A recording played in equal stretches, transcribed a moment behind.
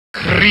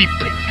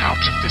Creeping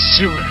out of the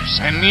sewers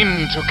and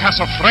into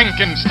Castle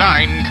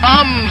Frankenstein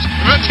comes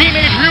the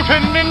Teenage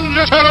Mutant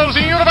Ninja Turtles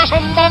Universal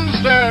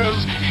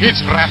Monsters!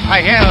 It's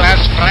Raphael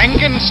as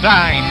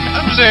Frankenstein.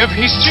 Observe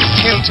his suit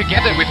held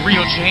together with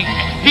real chain,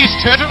 his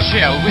turtle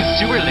shell with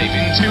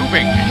sewer-laden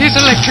tubing, his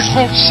electric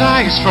bolt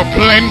size for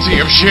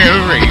plenty of shell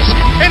rays,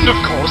 and of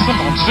course the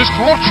monster's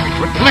portrait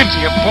with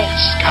plenty of bolt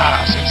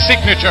scars and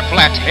signature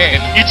flat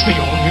head. It's the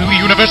all-new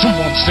Universal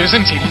Monsters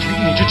and Teenage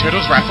Mutant Ninja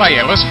Turtles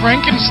Raphael as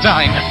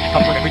Frankenstein.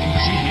 I'll put everything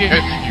you see here.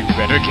 You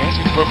better get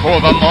it before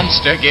the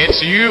monster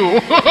gets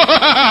you.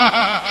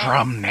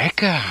 From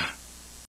NECA.